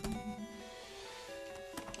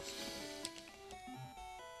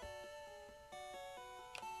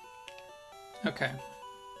 Okay.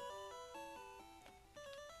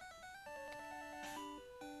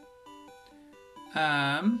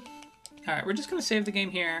 Alright, we're just gonna save the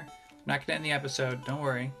game here. I'm not gonna end the episode, don't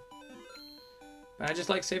worry. But I just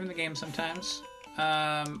like saving the game sometimes.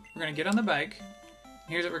 We're gonna get on the bike.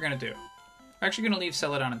 Here's what we're gonna do. We're actually gonna leave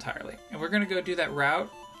Celadon entirely. And we're gonna go do that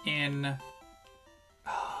route in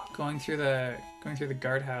going through the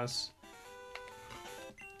guardhouse.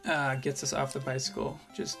 Gets us off the bicycle.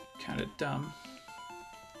 Just kinda dumb.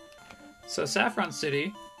 So Saffron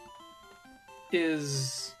City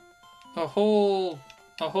is a whole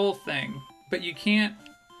thing, but you can't.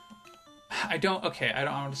 I don't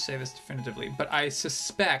want to say this definitively, but I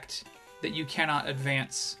suspect that you cannot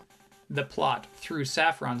advance the plot through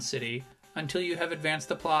Saffron City until you have advanced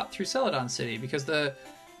the plot through Celadon City, because what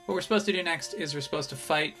we're supposed to do next is we're supposed to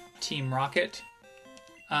fight Team Rocket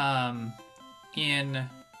in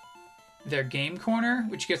their game corner,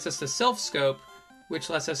 which gets us the Self Scope, which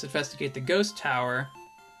lets us investigate the Ghost Tower,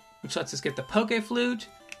 which lets us get the Poke Flute,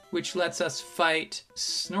 which lets us fight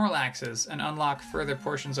Snorlaxes and unlock further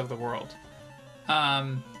portions of the world.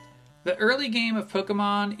 The early game of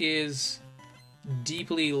Pokemon is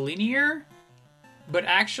deeply linear, but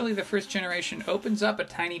actually the first generation opens up a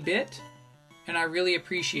tiny bit, and I really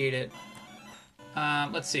appreciate it.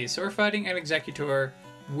 Let's see, so we're fighting an Executor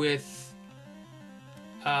with...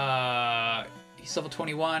 he's level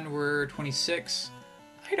 21, we're 26.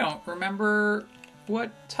 I don't remember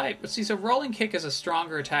what type. Let's see, so Rolling Kick is a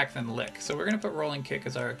stronger attack than Lick, so we're going to put Rolling Kick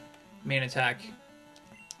as our main attack.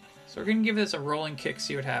 So we're going to give this a Rolling Kick,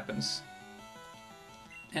 see what happens.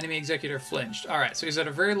 Enemy Executor flinched. Alright, so he's at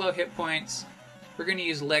a very low hit points. We're going to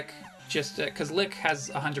use Lick, just because Lick has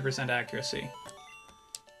 100% accuracy.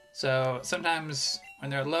 So sometimes when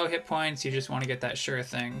they're at low hit points, you just want to get that sure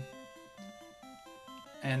thing.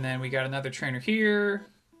 And then we got another trainer here.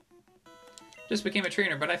 Just became a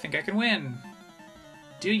trainer, but I think I can win.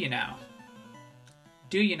 Do you now?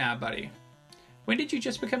 Do you now, buddy? When did you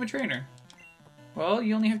just become a trainer? Well,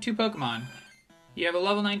 you only have 2 Pokemon. You have a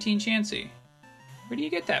level 19 Chansey. Where do you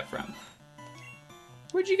get that from?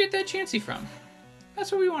 Where'd you get that Chansey from?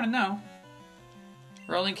 That's what we want to know.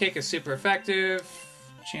 Rolling Kick is super effective.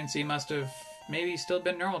 Chansey must have maybe still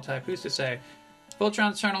been normal type. Who's to say?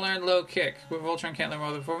 Voltron's trying to learn low kick. Voltron can't learn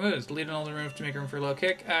more than 4 moves. Delete an older move to make room for low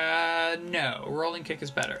kick. No. Rolling Kick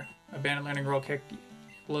is better. Abandon learning roll kick.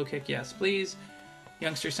 Low kick, yes, please.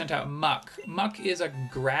 Youngster sent out Muck. Muck is a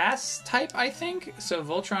grass type, I think. So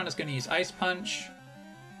Voltron is going to use Ice Punch.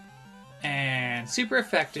 And super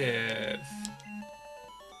effective.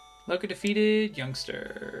 Loka defeated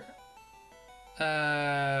Youngster.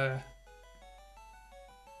 My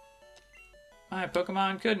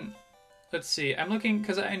Pokemon couldn't. Let's see. I'm looking,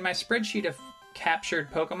 because in my spreadsheet of captured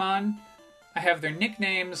Pokemon, I have their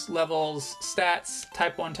nicknames, levels, stats,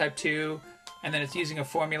 type 1, type 2, and then it's using a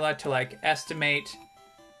formula to like estimate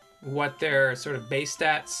what their sort of base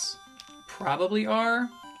stats probably are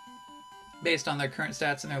based on their current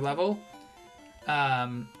stats and their level.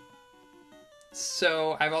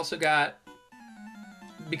 So I've also got,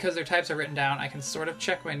 because their types are written down, I can sort of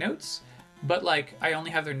check my notes. But, like, I only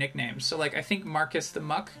have their nicknames. So, like, I think Marcus the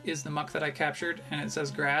Muck is the Muck that I captured, and it says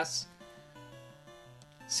Grass.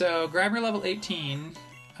 So, Grimer level 18.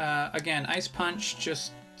 Again, Ice Punch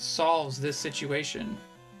just solves this situation.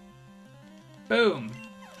 Boom!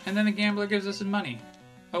 And then the Gambler gives us his money.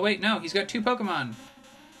 Oh, wait, no, he's got 2 Pokemon.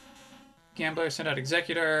 Gambler sent out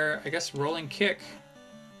Executor. I guess Rolling Kick.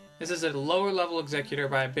 This is a lower level Executor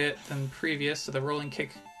by a bit than previous, so the Rolling Kick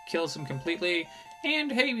kills him completely.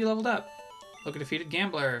 And, hey, we leveled up. Look at defeated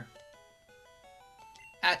Gambler.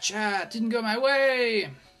 Atcha! Didn't go my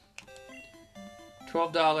way!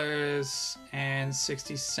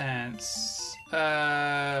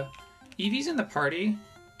 $12.60. Eevee's in the party.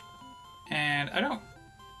 And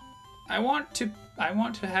I want to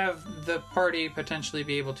have the party potentially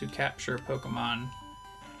be able to capture Pokemon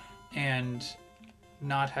and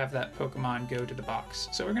not have that Pokemon go to the box.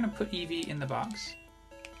 So we're going to put Eevee in the box.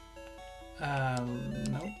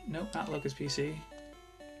 Nope, not Loka's PC.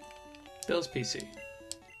 Bill's PC.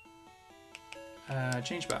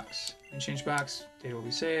 Change box. In change box, data will be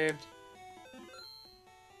saved.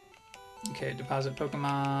 Okay, deposit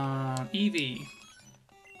Pokemon. Eevee.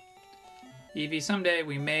 Eevee, someday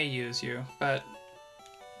we may use you, but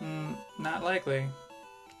not likely.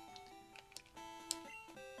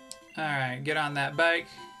 Alright, get on that bike.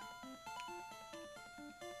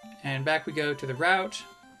 And back we go to the route.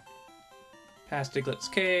 Past Diglett's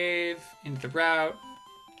Cave, into the route.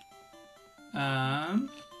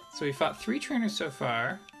 So we fought 3 trainers so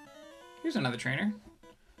far. Here's another trainer.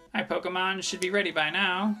 Hi, Pokemon. Should be ready by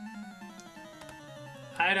now.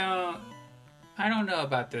 I don't know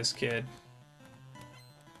about this kid.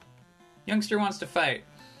 Youngster wants to fight.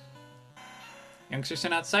 Youngster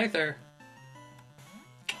sent out Scyther.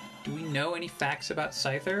 Do we know any facts about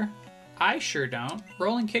Scyther? I sure don't.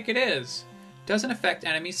 Rolling Kick it is. Doesn't affect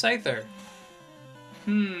enemy Scyther.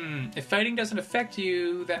 If fighting doesn't affect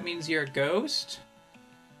you, that means you're a ghost.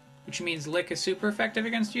 Which means Lick is super effective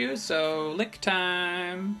against you, so Lick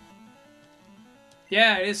time.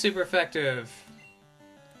 Yeah, it is super effective.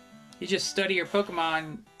 You just study your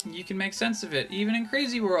Pokemon, you can make sense of it, even in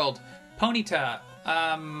Crazy World. Ponyta.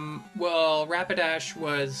 Well, Rapidash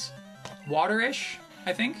was water-ish,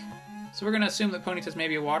 I think. So we're going to assume that Ponyta's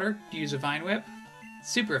maybe a water. Use a Vine Whip.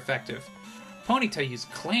 Super effective. Ponyta used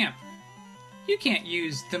Clamp. You can't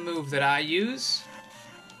use the move that I use.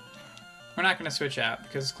 We're not going to switch out,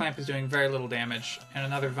 because Clamp is doing very little damage, and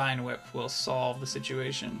another Vine Whip will solve the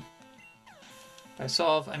situation. By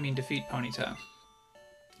solve, I mean defeat Ponyta.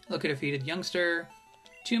 Look at defeated Youngster.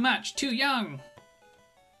 Too much, too young!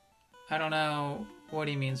 I don't know what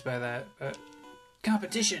he means by that, but...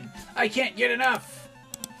 Competition! I can't get enough!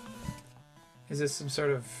 Is this some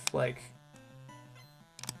sort of, like...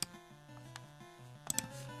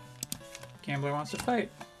 Gambler wants to fight.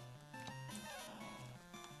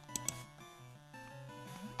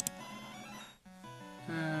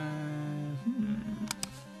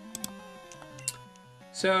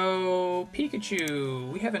 So,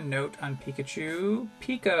 Pikachu. We have a note on Pikachu.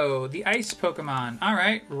 Pico, the ice Pokemon.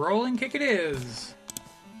 Alright, Rolling Kick it is.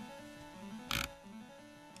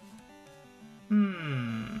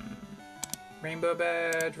 Rainbow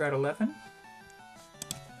Badge, Route 11.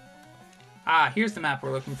 Ah, here's the map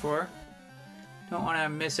we're looking for. Don't want to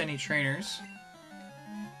miss any trainers.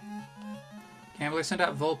 Gambler sent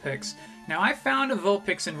out Vulpix. Now, I found a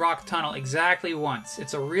Vulpix in Rock Tunnel exactly once.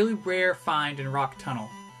 It's a really rare find in Rock Tunnel.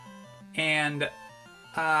 And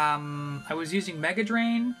I was using Mega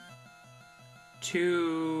Drain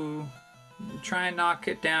to try and knock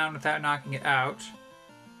it down without knocking it out.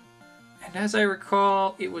 And as I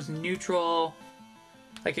recall, it was neutral.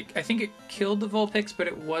 Like, I think it killed the Vulpix, but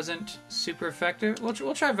it wasn't super effective.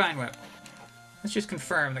 We'll try Vine Whip. Let's just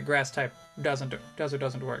confirm that Grass type does or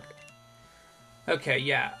doesn't work. Okay,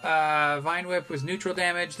 yeah. Vine Whip was neutral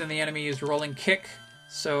damage, then the enemy used Rolling Kick.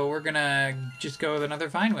 So we're gonna just go with another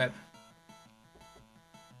Vine Whip.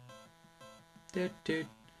 And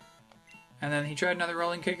then he tried another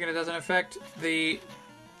Rolling Kick and it doesn't affect. The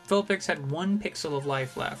Vulpix had 1 pixel of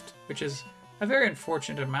life left, which is a very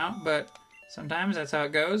unfortunate amount, but sometimes that's how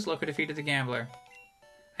it goes. Look who defeated the Gambler.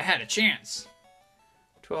 I had a chance.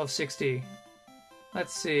 1260.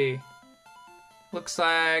 Let's see. Looks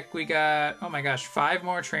like we got, oh my gosh, 5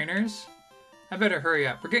 more trainers. I better hurry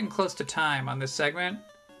up. We're getting close to time on this segment.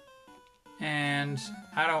 And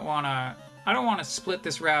I don't want to split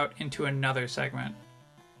this route into another segment.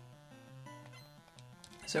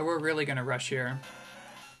 So we're really going to rush here.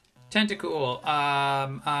 Tentacool. I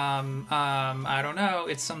don't know.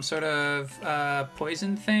 It's some sort of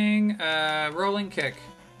poison thing. Rolling Kick.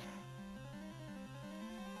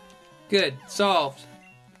 Good. Solved.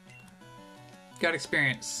 Got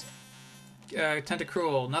experience.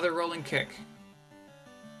 Tentacruel. Another Rolling Kick.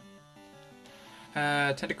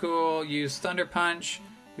 Tentacool used Thunder Punch,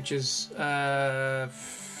 which is... Alright,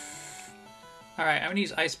 I'm going to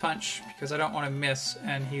use Ice Punch because I don't want to miss,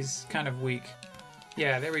 and he's kind of weak.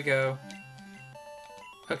 Yeah, there we go.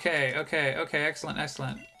 Okay, excellent.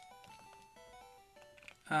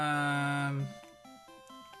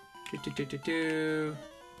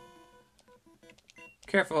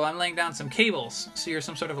 Careful, I'm laying down some cables. So you're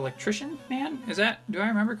some sort of electrician, man? Is that... Do I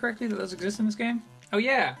remember correctly that those exist in this game? Oh,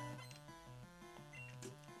 yeah!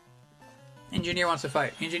 Engineer wants to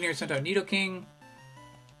fight. Engineer sent out Nidoking.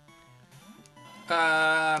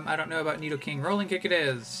 I don't know about Nidoking. Rolling Kick it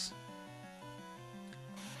is.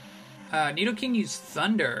 Nidoking used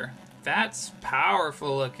Thunder. That's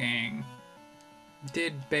powerful looking.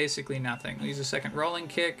 Did basically nothing. We'll use a second Rolling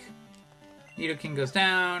Kick. Nidoking goes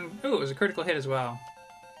down. Ooh, it was a critical hit as well.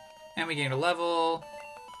 And we gained a level.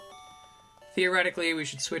 Theoretically, we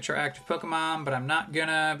should switch our active Pokemon, but I'm not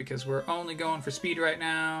gonna because we're only going for speed right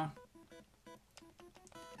now.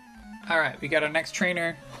 Alright, we got our next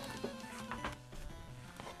trainer.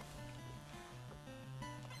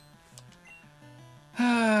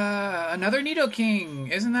 Another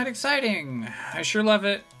Nidoking! Isn't that exciting? I sure love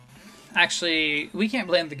it. Actually, we can't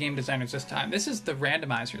blame the game designers this time. This is the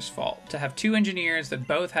randomizer's fault. To have 2 engineers that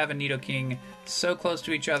both have a Nidoking so close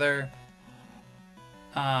to each other.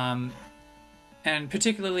 And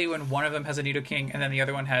particularly when one of them has a Nidoking and then the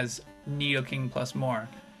other one has Nidoking plus more.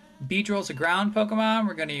 Beedrill's a ground Pokemon.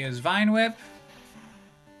 We're going to use Vine Whip.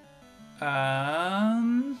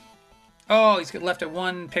 Oh, he's left at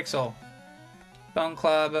 1 pixel. Bone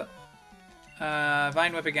Club.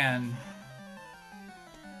 Vine Whip again.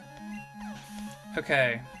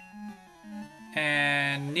 Okay.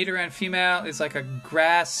 And Nidoran female is like a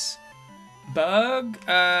grass bug?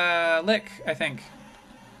 Lick, I think.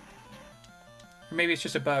 Or maybe it's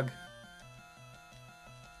just a bug.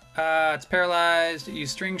 It's paralyzed.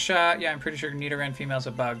 Use String Shot. Yeah, I'm pretty sure Nidoran female's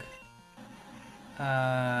a bug.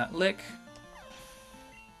 Lick.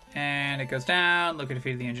 And it goes down. Look at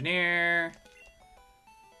defeat of the engineer.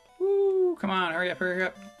 Woo! Come on, hurry up.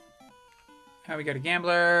 We got a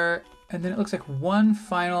Gambler. And then it looks like one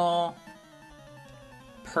final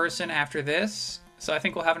person after this. So I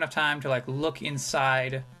think we'll have enough time to like look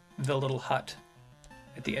inside the little hut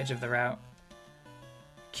at the edge of the route.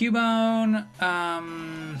 Cubone, I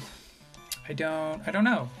don't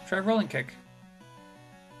know. Try Rolling Kick.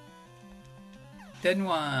 Dead in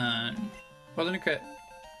 1. Well done, a crit.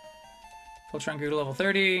 Full Trunku level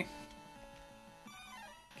 30.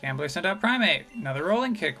 Gambler sent out Primate. Another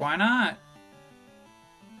Rolling Kick, why not?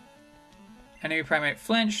 Enemy Primate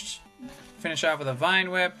flinched. Finish off with a Vine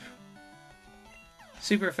Whip.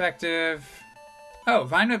 Super effective. Oh,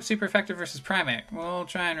 Vine Whip super effective versus Primate. We'll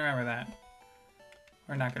try and remember that.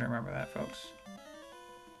 We're not going to remember that, folks.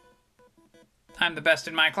 I'm the best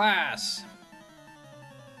in my class.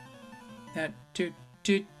 That do.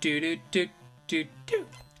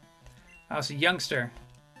 Oh, it's a youngster.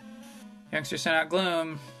 Youngster sent out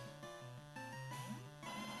Gloom.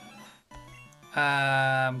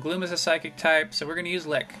 Gloom is a psychic type, so we're going to use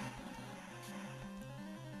Lick.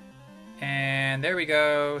 And there we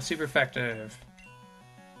go. Super effective.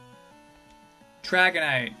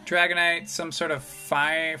 Dragonite. Dragonite, some sort of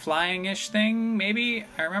flying-ish thing, maybe?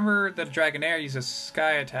 I remember the Dragonair uses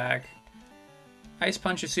Sky Attack. Ice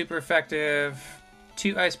Punch is super effective.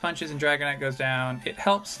 2 Ice Punches and Dragonite goes down. It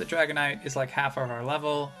helps that Dragonite is like half of our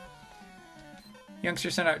level.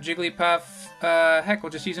 Youngster sent out Jigglypuff. Heck,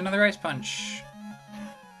 we'll just use another Ice Punch.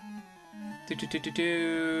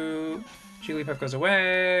 Jigglypuff goes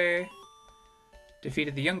away.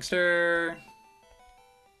 Defeated the youngster.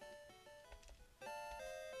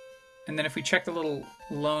 And then if we check the little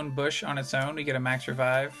lone bush on its own, we get a max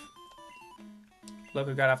revive. Look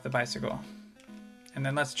who got off the bicycle. And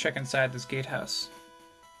then let's check inside this gatehouse.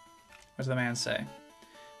 What does the man say?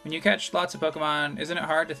 When you catch lots of Pokemon, isn't it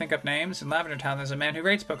hard to think up names? In Lavender Town, there's a man who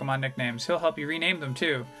rates Pokemon nicknames. He'll help you rename them,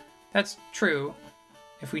 too. That's true.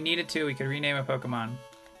 If we needed to, we could rename a Pokemon.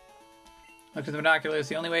 Look at the binoculars.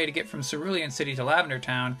 The only way to get from Cerulean City to Lavender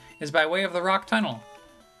Town is by way of the Rock Tunnel.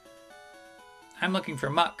 I'm looking for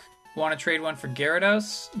Muck. Want to trade one for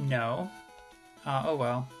Gyarados? No. Oh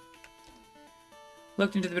well.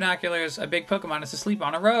 Looked into the binoculars. A big Pokemon is asleep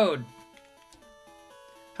on a road.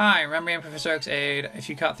 Hi, remember I'm Professor Oak's aide. If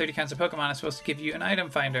you caught 30 kinds of Pokemon, I'm supposed to give you an item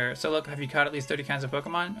finder. So look, have you caught at least 30 kinds of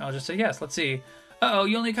Pokemon? I'll just say yes. Let's see. Uh-oh,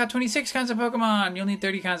 you only caught 26 kinds of Pokemon. You'll need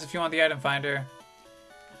 30 kinds if you want the item finder.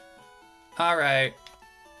 Alright.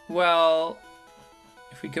 Well,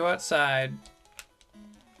 if we go outside...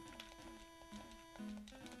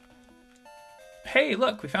 Hey,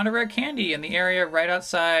 look, we found a rare candy in the area right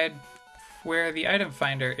outside where the item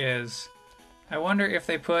finder is. I wonder if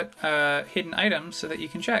they put hidden items so that you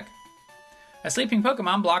can check. A sleeping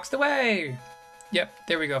Pokemon blocks the way! Yep,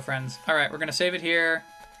 there we go, friends. Alright, we're going to save it here.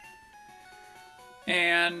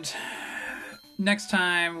 And next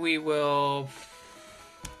time we will...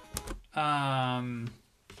 I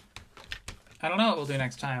don't know what we'll do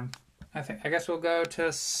next time. I guess we'll go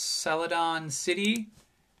to Celadon City.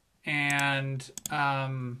 And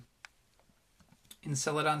in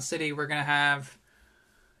Celadon City, we're going to have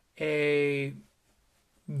a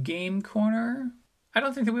game corner. I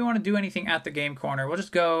don't think that we want to do anything at the game corner. We'll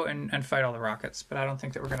just go and fight all the rockets, but I don't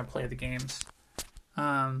think that we're going to play the games.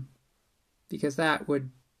 Because that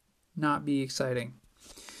would not be exciting.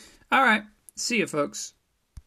 All right. See you, folks.